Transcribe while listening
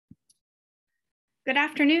Good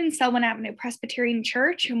afternoon, Selwyn Avenue Presbyterian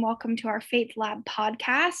Church, and welcome to our Faith Lab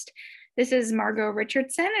podcast. This is Margot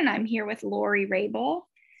Richardson, and I'm here with Lori Rabel.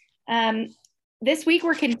 This week,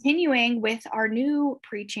 we're continuing with our new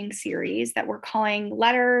preaching series that we're calling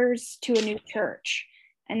Letters to a New Church.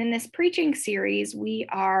 And in this preaching series, we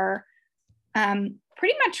are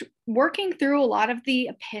pretty much working through a lot of the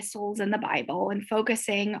epistles in the Bible and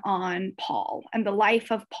focusing on Paul and the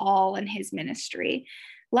life of Paul and his ministry.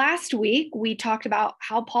 Last week, we talked about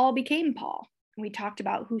how Paul became Paul. We talked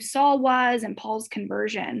about who Saul was and Paul's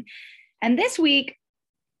conversion. And this week,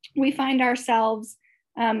 we find ourselves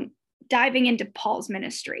diving into Paul's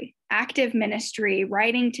ministry, active ministry,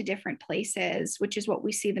 writing to different places, which is what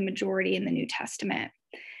we see the majority in the New Testament.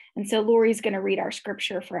 And so Lori's going to read our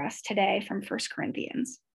scripture for us today from 1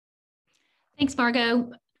 Corinthians. Thanks,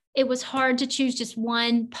 Margot. It was hard to choose just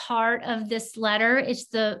one part of this letter. It's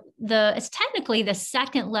it's technically the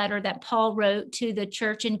second letter that Paul wrote to the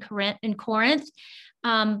church in Corinth,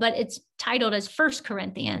 but it's titled as 1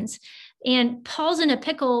 Corinthians. And Paul's in a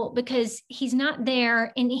pickle because he's not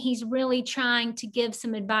there, and he's really trying to give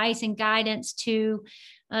some advice and guidance to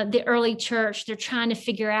the early church. They're trying to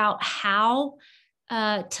figure out how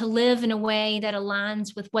to live in a way that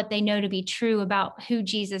aligns with what they know to be true about who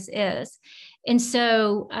Jesus is. And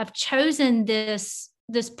so I've chosen this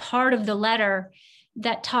part of the letter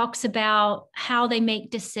that talks about how they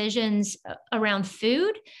make decisions around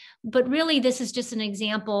food. But really, this is just an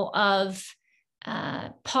example of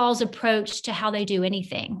Paul's approach to how they do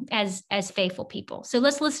anything as faithful people. So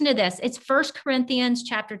let's listen to this. It's 1 Corinthians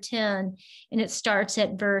chapter 10, and it starts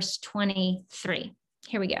at verse 23.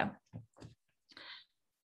 Here we go.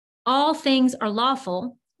 All things are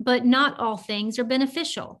lawful, but not all things are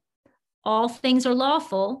beneficial. All things are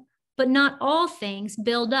lawful, but not all things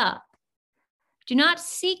build up. Do not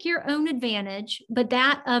seek your own advantage, but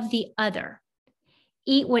that of the other.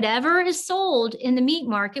 Eat whatever is sold in the meat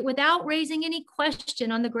market without raising any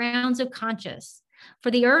question on the grounds of conscience,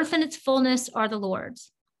 for the earth and its fullness are the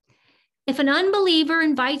Lord's. If an unbeliever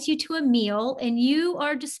invites you to a meal and you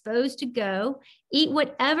are disposed to go, eat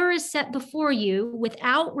whatever is set before you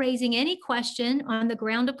without raising any question on the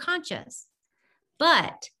ground of conscience.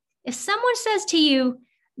 But if someone says to you,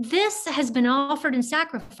 "This has been offered in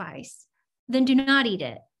sacrifice," then do not eat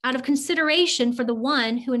it, out of consideration for the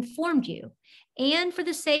one who informed you, and for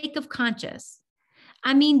the sake of conscience.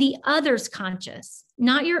 I mean the other's conscience,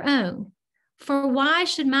 not your own. For why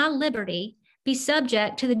should my liberty be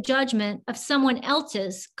subject to the judgment of someone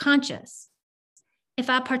else's conscience? If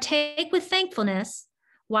I partake with thankfulness,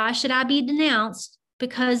 why should I be denounced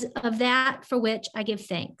because of that for which I give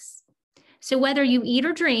thanks? So whether you eat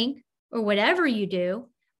or drink, or whatever you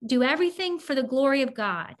do everything for the glory of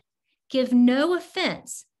God. Give no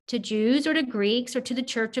offense to Jews or to Greeks or to the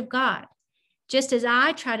church of God, just as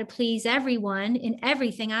I try to please everyone in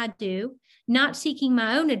everything I do, not seeking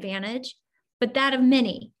my own advantage, but that of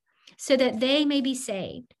many, so that they may be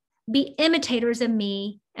saved. Be imitators of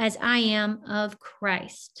me as I am of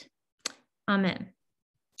Christ. Amen.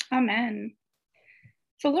 Amen.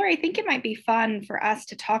 So, Lori, I think it might be fun for us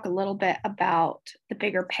to talk a little bit about the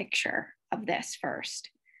bigger picture of this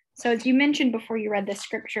first. So, as you mentioned before you read this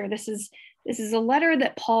scripture, this is a letter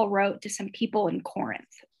that Paul wrote to some people in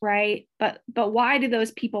Corinth, right? But why do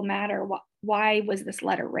those people matter? Why was this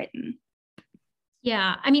letter written?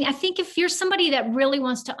 Yeah, I mean, I think if you're somebody that really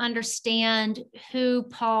wants to understand who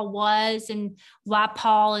Paul was and why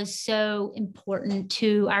Paul is so important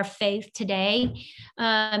to our faith today,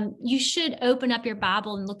 you should open up your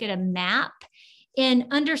Bible and look at a map and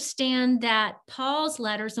understand that Paul's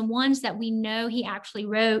letters, and ones that we know he actually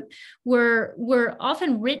wrote, were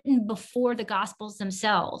often written before the Gospels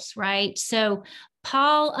themselves, right? So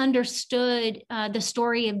Paul understood the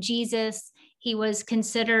story of Jesus. He was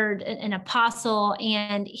considered an apostle,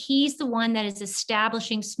 and he's the one that is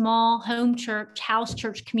establishing small home church, house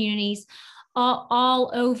church communities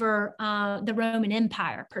all over the Roman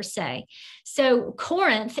Empire, per se. So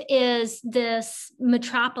Corinth is this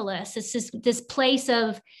metropolis. It's this place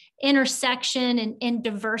of intersection and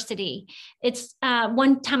diversity. It's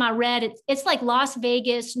one time I read it's like Las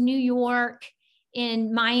Vegas, New York,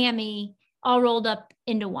 and Miami all rolled up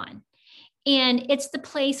into one. And it's the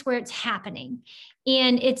place where it's happening.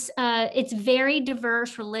 And it's very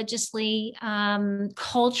diverse religiously,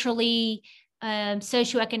 culturally,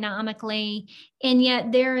 socioeconomically. And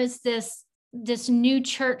yet there is this this new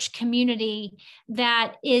church community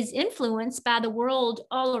that is influenced by the world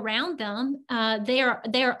all around them.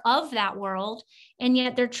 They're of that world, and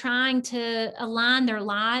yet they're trying to align their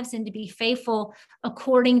lives and to be faithful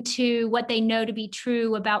according to what they know to be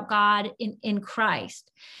true about God in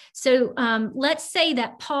Christ. So let's say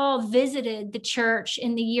that Paul visited the church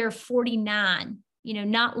in the year 49,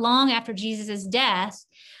 not long after Jesus's death,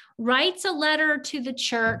 writes a letter to the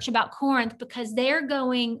church about Corinth because they're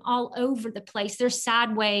going all over the place. They're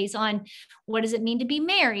sideways on what does it mean to be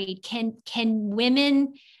married? Can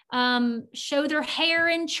women show their hair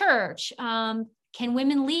in church? Can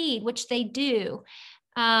women lead, which they do?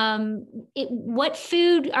 What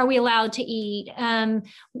food are we allowed to eat?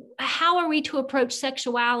 How are we to approach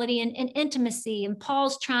sexuality and intimacy? And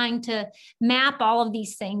Paul's trying to map all of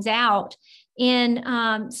these things out.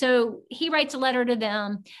 And so he writes a letter to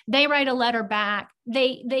them. They write a letter back.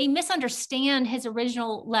 They misunderstand his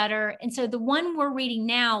original letter. And so the one we're reading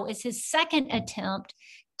now is his second attempt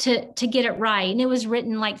to get it right. And it was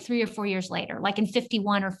written like 3 or 4 years later, like in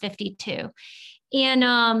 51 or 52.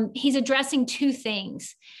 And he's addressing two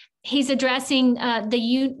things. He's addressing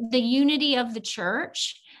the unity of the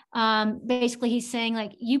church. Basically, he's saying,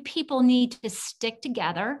 like, you people need to stick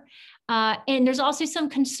together. And there's also some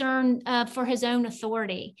concern for his own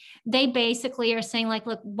authority. They basically are saying, like,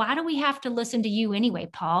 look, why do we have to listen to you anyway,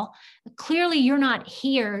 Paul? Clearly, you're not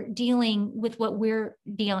here dealing with what we're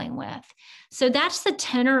dealing with. So that's the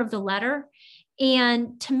tenor of the letter.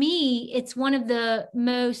 And to me, it's one of the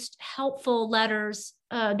most helpful letters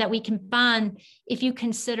that we can find if you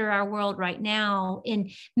consider our world right now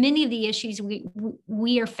in many of the issues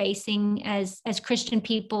we are facing as Christian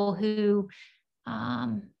people who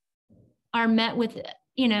are met with,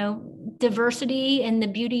 diversity and the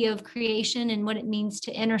beauty of creation and what it means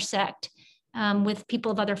to intersect with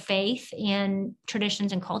people of other faith and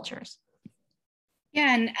traditions and cultures.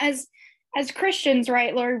 Yeah, and as Christians,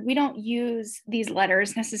 right, Lord, we don't use these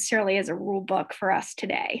letters necessarily as a rule book for us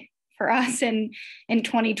today. For us in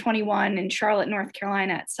 2021 in Charlotte, North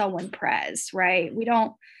Carolina at Selwyn Press, right? We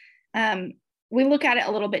don't, we look at it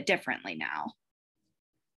a little bit differently now.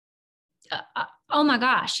 Oh my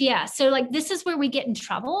gosh. Yeah. So like, this is where we get in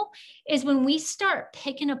trouble, is when we start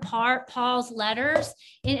picking apart Paul's letters.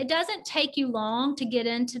 And it doesn't take you long to get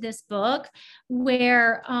into this book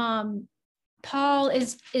where Paul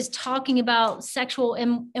is talking about sexual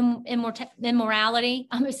immorality.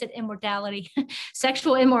 I almost said immortality.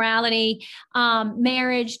 Sexual immorality,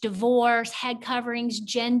 marriage, divorce, head coverings,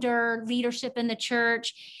 gender, leadership in the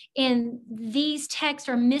church. And these texts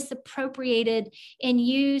are misappropriated and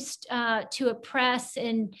used to oppress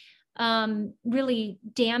and really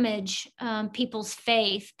damage people's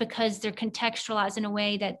faith because they're contextualized in a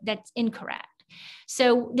way that's incorrect.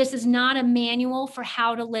 So this is not a manual for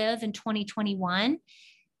how to live in 2021.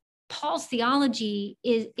 Paul's theology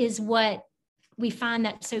is what we find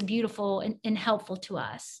that's so beautiful and helpful to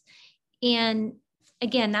us. And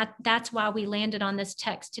again, that's why we landed on this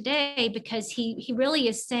text today, because he really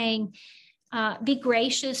is saying, be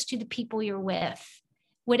gracious to the people you're with.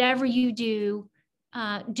 Whatever you do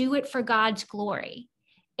it for God's glory.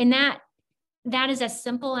 And that is as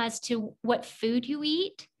simple as to what food you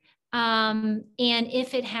eat. And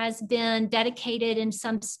if it has been dedicated in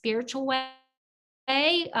some spiritual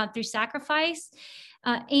way through sacrifice,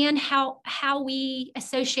 and how we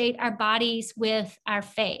associate our bodies with our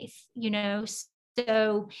faith,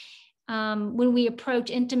 So when we approach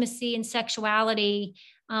intimacy and sexuality,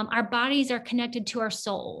 our bodies are connected to our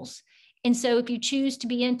souls. And so if you choose to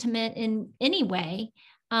be intimate in any way,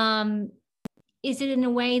 is it in a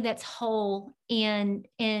way that's whole and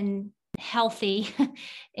healthy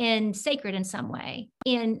and sacred in some way?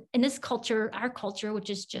 And in this culture, our culture,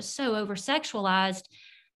 which is just so over-sexualized,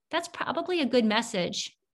 that's probably a good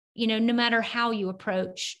message, no matter how you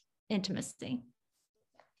approach intimacy.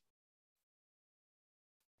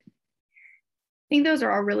 I think those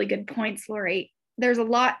are all really good points, Lori. There's a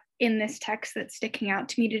lot in this text that's sticking out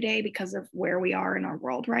to me today because of where we are in our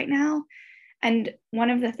world right now. And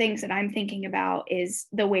one of the things that I'm thinking about is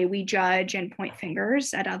the way we judge and point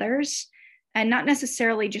fingers at others, and not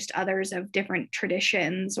necessarily just others of different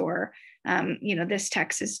traditions or, this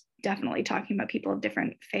text is definitely talking about people of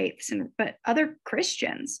different faiths, but other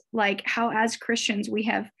Christians, like how as Christians we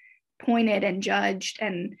have pointed and judged.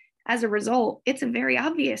 And as a result, it's a very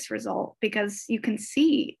obvious result because you can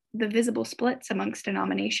see the visible splits amongst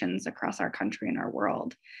denominations across our country and our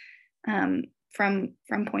world. From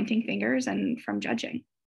pointing fingers and from judging.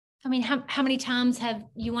 I mean, how many times have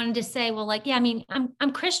you wanted to say, well, like, yeah, I mean,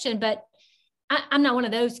 I'm Christian, but I'm not one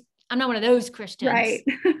of those I'm not one of those Christians. Right.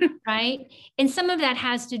 Right. And some of that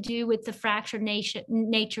has to do with the fractured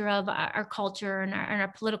nature of our culture and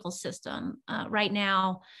our political system right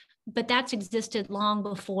now. But that's existed long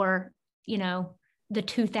before, the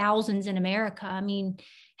 2000s in America. I mean,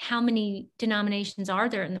 how many denominations are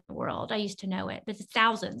there in the world? I used to know it, but it's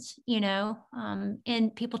thousands,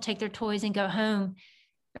 and people take their toys and go home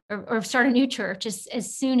or start a new church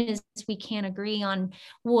as soon as we can agree on,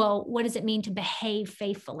 well, what does it mean to behave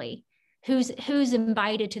faithfully? Who's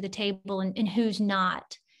invited to the table and who's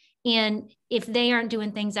not? And if they aren't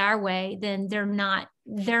doing things our way, then they're not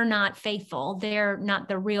faithful. They're not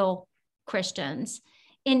the real Christians.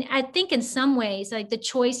 And I think in some ways, like the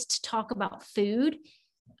choice to talk about food,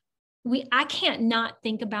 I can't not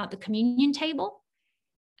think about the communion table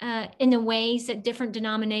in the ways that different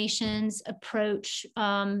denominations approach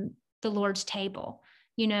the Lord's table,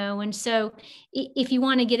 and so if you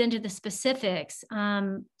want to get into the specifics,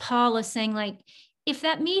 Paul is saying, like, if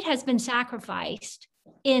that meat has been sacrificed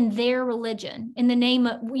in their religion, in the name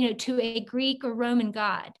of, to a Greek or Roman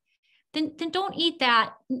god, then don't eat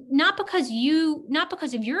that, not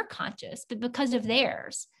because of your conscience, but because of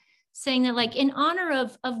theirs, saying that, like, in honor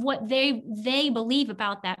of what they believe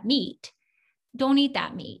about that meat, don't eat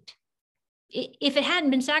that meat. If it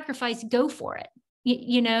hadn't been sacrificed, go for it,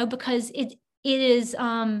 because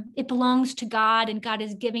it belongs to God, and God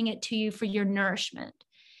is giving it to you for your nourishment.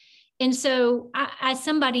 And so as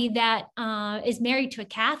somebody that is married to a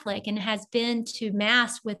Catholic and has been to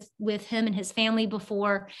Mass with him and his family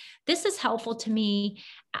before, this is helpful to me.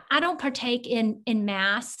 I don't partake in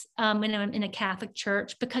Mass in a Catholic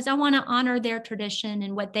church because I want to honor their tradition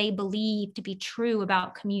and what they believe to be true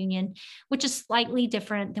about communion, which is slightly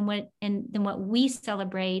different than what we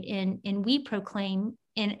celebrate and we proclaim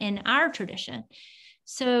in our tradition.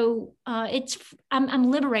 So I'm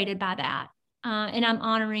liberated by that. And I'm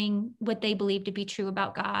honoring what they believe to be true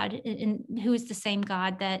about God, and who is the same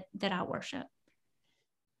God that I worship.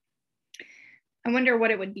 I wonder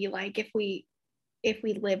what it would be like if we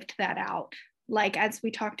lived that out. Like, as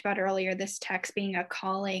we talked about earlier, this text being a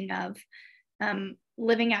calling of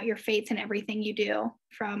living out your faith in everything you do,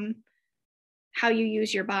 from how you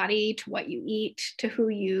use your body to what you eat, to who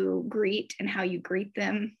you greet and how you greet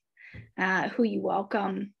them, who you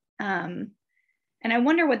welcome. And I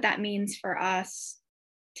wonder what that means for us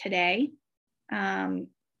today,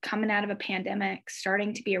 coming out of a pandemic,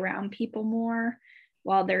 starting to be around people more,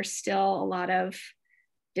 while there's still a lot of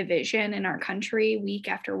division in our country, week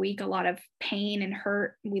after week, a lot of pain and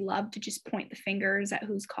hurt. We love to just point the fingers at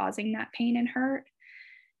who's causing that pain and hurt.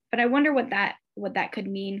 But I wonder what that could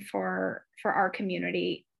mean for our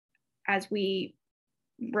community as we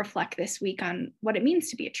reflect this week on what it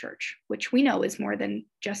means to be a church, which we know is more than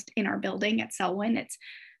just in our building at Selwyn. It's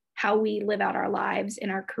how we live out our lives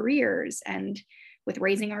in our careers, and with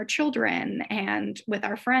raising our children, and with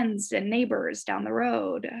our friends and neighbors down the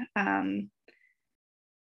road. And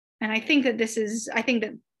I think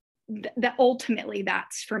that ultimately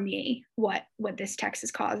that's, for me, what this text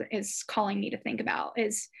is calling me to think about.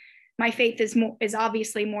 Is my faith is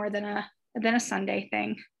obviously more than a Sunday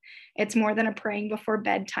thing. It's more than a praying before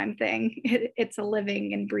bedtime thing. It's a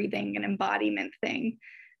living and breathing and embodiment thing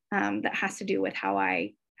that has to do with how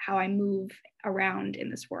I move around in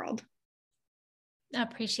this world. I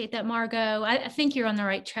appreciate that, Margot. I think you're on the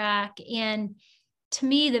right track. And to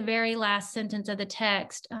me, the very last sentence of the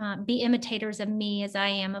text, be imitators of me as I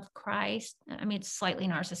am of Christ. I mean, it's slightly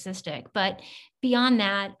narcissistic, but beyond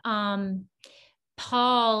that,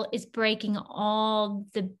 Paul is breaking all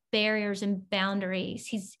the barriers and boundaries.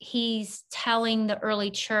 He's telling the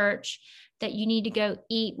early church that you need to go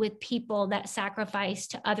eat with people that sacrifice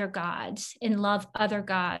to other gods and love other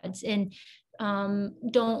gods, and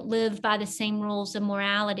don't live by the same rules of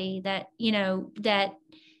morality, that you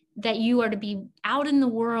are to be out in the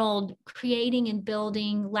world creating and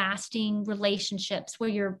building lasting relationships where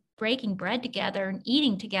you're breaking bread together and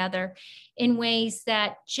eating together in ways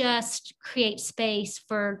that just create space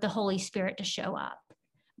for the Holy Spirit to show up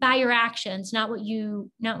by your actions, not what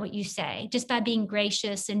you say, just by being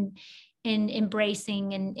gracious and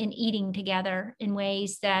embracing and eating together in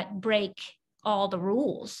ways that break all the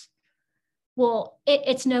rules. Well,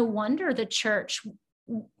 it's no wonder the church,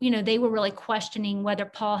 they were really questioning whether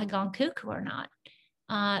Paul had gone cuckoo or not.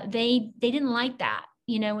 They didn't like that,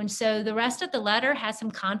 and so the rest of the letter has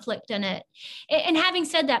some conflict in it. And having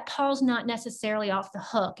said that, Paul's not necessarily off the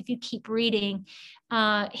hook. If you keep reading,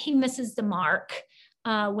 he misses the mark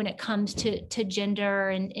when it comes to gender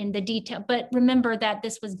and the detail. But remember that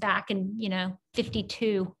this was back in,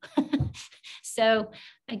 52. So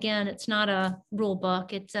again, it's not a rule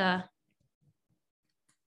book. It's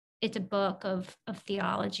it's a book of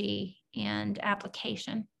theology and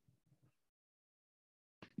application.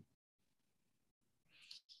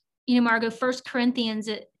 Margot, 1 Corinthians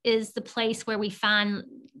is the place where we find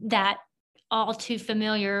that all too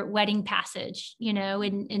familiar wedding passage,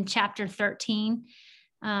 in chapter 13,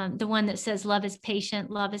 the one that says, love is patient,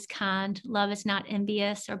 love is kind, love is not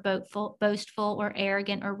envious or boastful or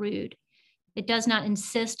arrogant or rude. It does not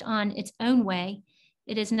insist on its own way.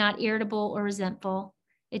 It is not irritable or resentful.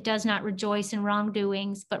 It does not rejoice in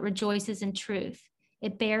wrongdoings, but rejoices in truth.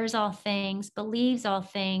 It bears all things, believes all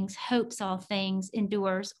things, hopes all things,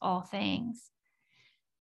 endures all things.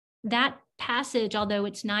 That passage, although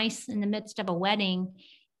it's nice in the midst of a wedding,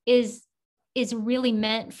 is really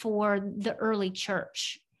meant for the early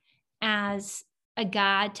church as a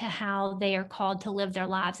guide to how they are called to live their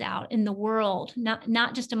lives out in the world,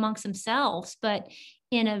 not just amongst themselves, but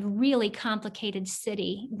in a really complicated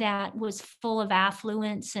city that was full of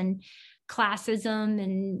affluence and classism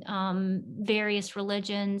and various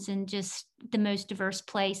religions, and just the most diverse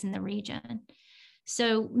place in the region.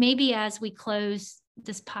 So maybe as we close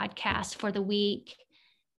this podcast for the week,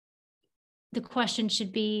 the question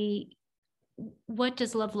should be, what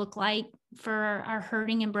does love look like for our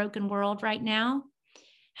hurting and broken world right now?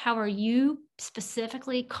 How are you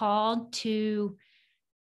specifically called to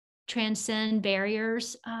transcend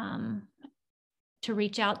barriers, to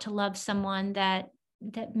reach out to love someone that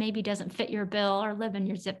maybe doesn't fit your bill or live in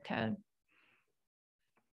your zip code?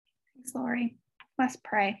 Thanks, Lori. Let's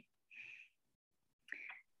pray.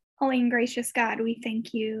 Holy and gracious God, we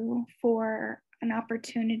thank you for an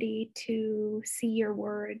opportunity to see your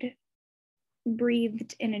word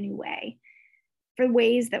breathed in a new way, for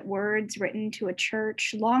ways that words written to a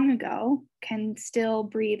church long ago can still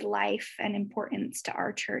breathe life and importance to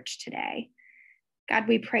our church today. God,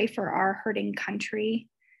 we pray for our hurting country,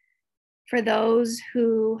 for those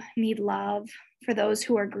who need love, for those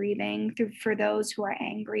who are grieving, for those who are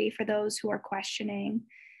angry, for those who are questioning.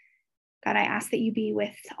 God, I ask that you be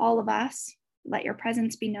with all of us. Let your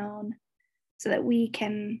presence be known so that we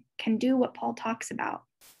can do what Paul talks about.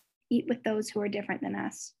 Eat with those who are different than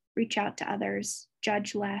us, reach out to others,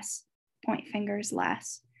 judge less, point fingers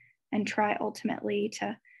less, and try ultimately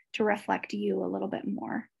to reflect you a little bit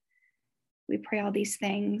more. We pray all these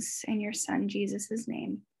things in your son, Jesus'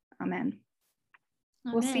 name. Amen.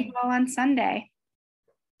 We'll see you all on Sunday.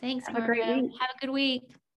 Thanks, Have a great week. Have a good week.